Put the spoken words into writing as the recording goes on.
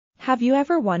Have you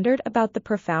ever wondered about the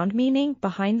profound meaning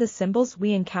behind the symbols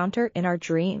we encounter in our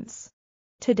dreams?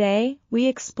 Today, we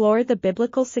explore the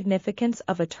biblical significance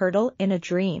of a turtle in a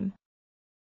dream.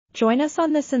 Join us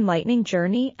on this enlightening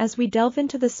journey as we delve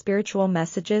into the spiritual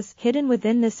messages hidden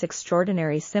within this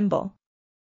extraordinary symbol.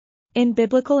 In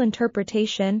biblical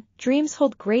interpretation, dreams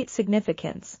hold great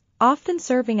significance, often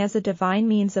serving as a divine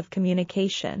means of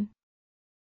communication.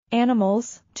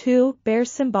 Animals, too, bear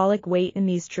symbolic weight in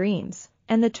these dreams,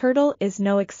 and the turtle is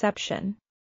no exception.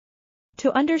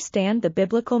 To understand the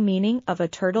biblical meaning of a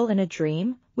turtle in a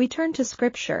dream, we turn to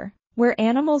Scripture, where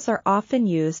animals are often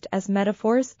used as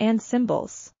metaphors and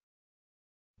symbols.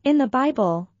 In the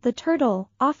Bible, the turtle,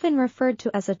 often referred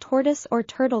to as a tortoise or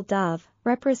turtle dove,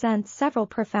 represents several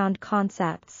profound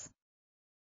concepts.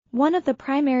 One of the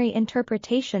primary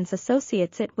interpretations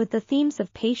associates it with the themes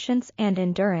of patience and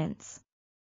endurance.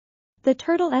 The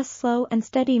turtle's slow and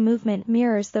steady movement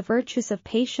mirrors the virtues of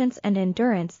patience and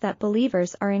endurance that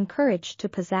believers are encouraged to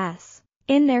possess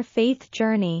in their faith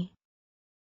journey.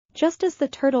 Just as the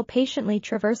turtle patiently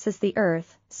traverses the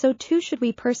earth, so too should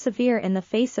we persevere in the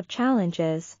face of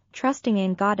challenges, trusting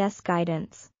in God's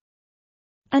guidance.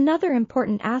 Another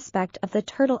important aspect of the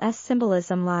turtle's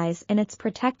symbolism lies in its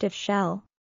protective shell.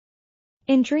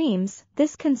 In dreams,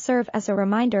 this can serve as a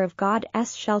reminder of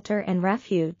God's shelter and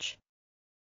refuge.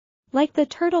 Like the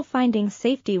turtle finding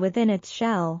safety within its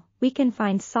shell, we can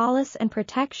find solace and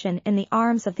protection in the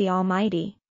arms of the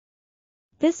Almighty.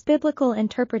 This biblical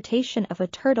interpretation of a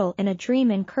turtle in a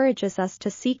dream encourages us to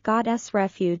seek God's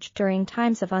refuge during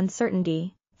times of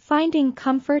uncertainty, finding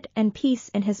comfort and peace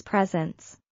in His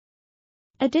presence.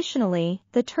 Additionally,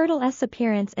 the turtle's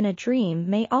appearance in a dream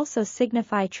may also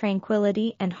signify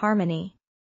tranquility and harmony.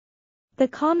 The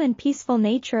calm and peaceful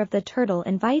nature of the turtle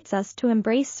invites us to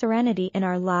embrace serenity in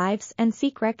our lives and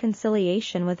seek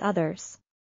reconciliation with others.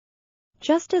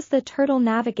 Just as the turtle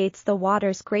navigates the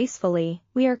waters gracefully,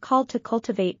 we are called to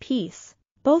cultivate peace,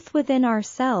 both within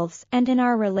ourselves and in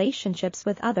our relationships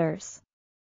with others.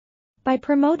 By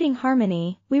promoting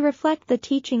harmony, we reflect the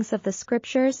teachings of the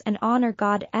Scriptures and honor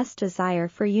God's desire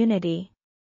for unity.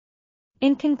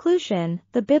 In conclusion,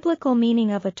 the biblical meaning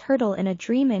of a turtle in a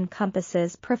dream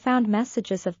encompasses profound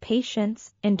messages of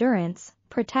patience, endurance,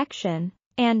 protection,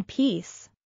 and peace.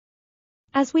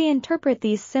 As we interpret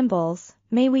these symbols,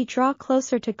 may we draw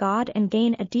closer to God and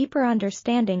gain a deeper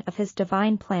understanding of His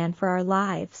divine plan for our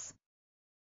lives.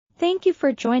 Thank you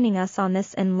for joining us on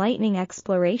this enlightening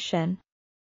exploration.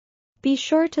 Be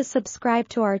sure to subscribe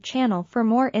to our channel for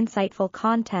more insightful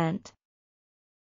content.